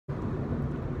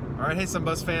Alright, hey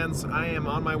Sumbus fans, I am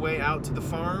on my way out to the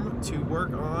farm to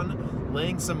work on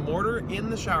laying some mortar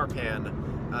in the shower pan.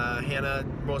 Hannah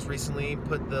most recently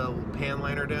put the pan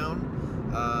liner down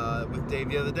with Dave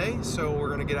the other day, so we're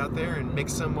going to get out there and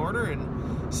mix some mortar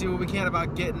and see what we can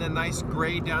about getting a nice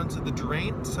grade down to the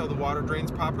drain so the water drains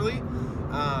properly.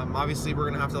 Obviously we're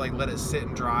going to have to let it sit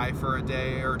and dry for a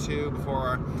day or two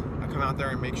before I come out there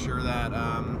and make sure that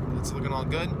it's looking all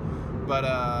good.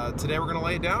 But today we're going to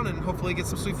lay it down and hopefully get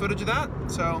some sweet footage of that.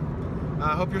 So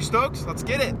I hope you're stoked. Let's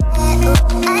get it.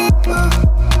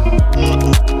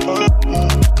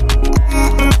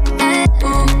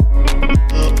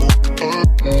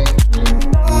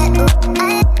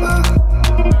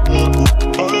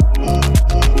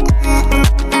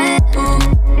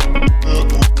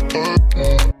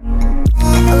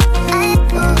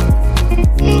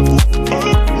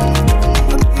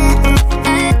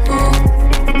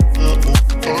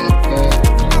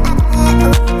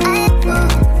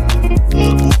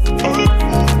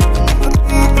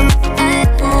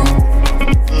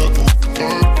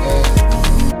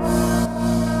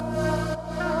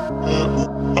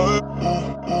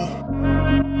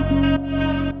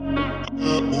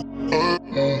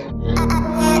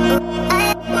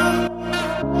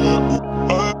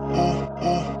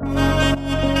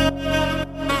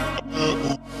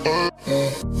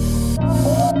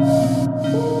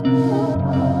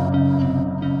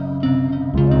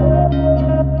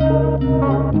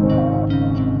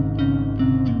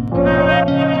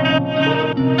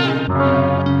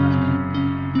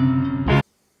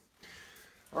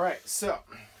 Alright, so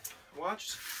I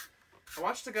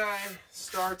watched a guy,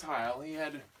 Starr Tile. He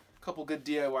had a couple good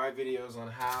DIY videos on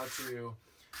how to,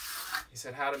 he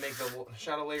said how to make the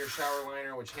lay your shower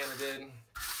liner, which Hannah did,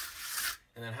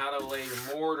 and then how to lay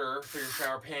your mortar for your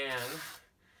shower pan,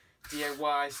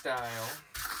 DIY style.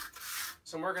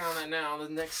 So I'm working on that now. The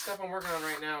next step I'm working on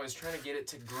right now is trying to get it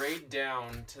to grade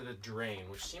down to the drain,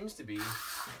 which seems to be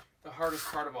the hardest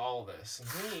part of all of this.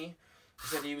 And he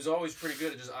said he was always pretty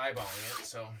good at just eyeballing it,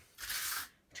 so I'm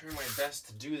trying my best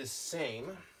to do the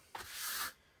same.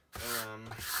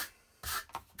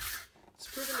 It's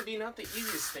proven to be not the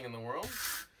easiest thing in the world,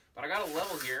 but I got a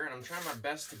level here, and I'm trying my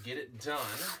best to get it done.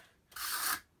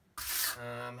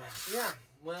 Yeah,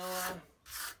 well,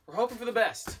 we're hoping for the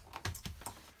best.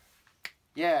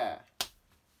 Yeah.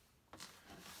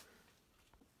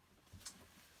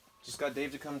 Just got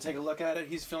Dave to come take a look at it.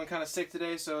 He's feeling kind of sick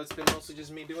today, so it's been mostly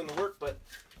just me doing the work, but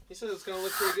he says it's going to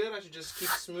look pretty good. I should just keep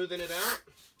smoothing it out.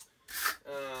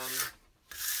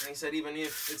 And he said even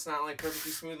if it's not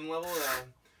perfectly smooth and level,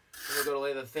 when we go to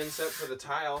lay the thin set for the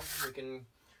tile, we can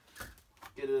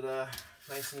get it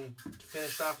nice and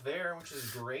finished off there, which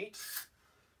is great.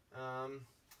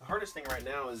 The hardest thing right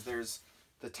now is there's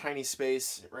the tiny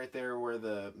space right there where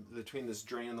between this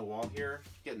drain and the wall here.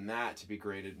 Getting that to be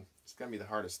graded, it's gonna be the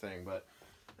hardest thing, but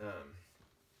I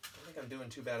don't think I'm doing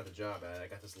too bad of a job at it. I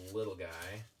got this little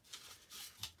guy.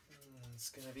 It's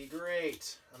gonna be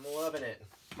great. I'm loving it.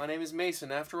 My name is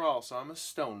Mason after all, so I'm a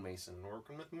stone mason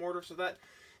working with mortar, so that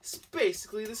it's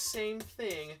basically the same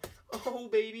thing. Oh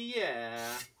baby,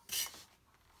 yeah.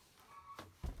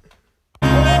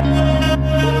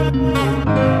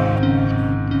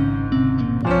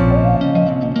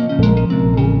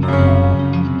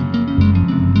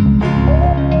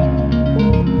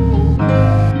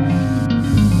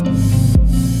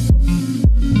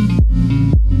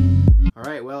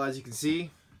 Alright, well, as you can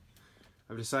see,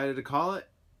 I've decided to call it.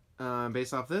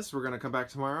 Based off this, we're going to come back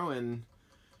tomorrow and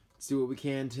do what we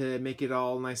can to make it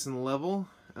all nice and level.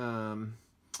 I don't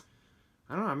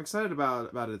know, I'm excited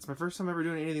about it. It's my first time ever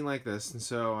doing anything like this, and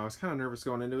so I was kind of nervous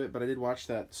going into it, but I did watch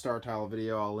that Starr Tile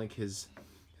video. I'll link his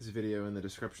video in the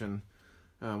description.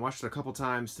 Watched it a couple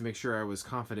times to make sure I was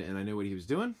confident and I knew what he was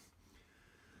doing.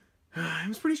 It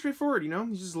was pretty straightforward, you know?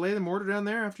 You just lay the mortar down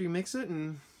there after you mix it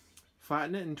and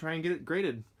flatten it and try and get it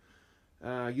graded.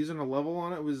 Using a level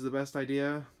on it was the best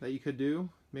idea that you could do.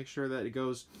 Make sure that it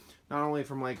goes not only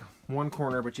from one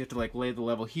corner, but you have to lay the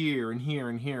level here and here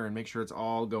and here and make sure it's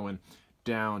all going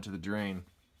down to the drain,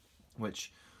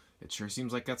 which it sure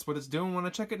seems like that's what it's doing when I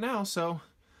check it now. So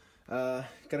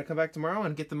gonna come back tomorrow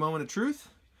and get the moment of truth.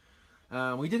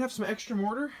 We did have some extra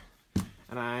mortar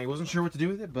and I wasn't sure what to do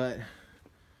with it, but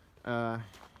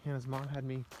Hannah's mom had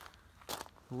me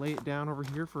lay it down over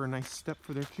here for a nice step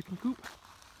for their chicken coop.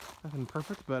 Nothing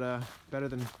perfect, but better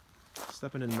than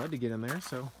stepping in mud to get in there,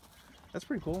 so that's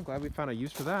pretty cool. Glad we found a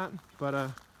use for that.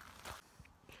 But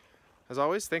as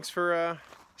always, thanks for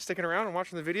sticking around and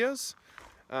watching the videos.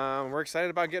 We're excited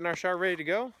about getting our shower ready to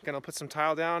go. Gonna put some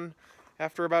tile down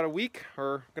after about a week,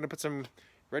 or gonna put some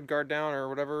red guard down or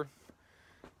whatever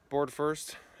board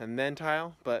first and then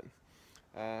tile, but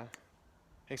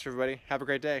thanks for everybody. Have a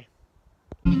great day.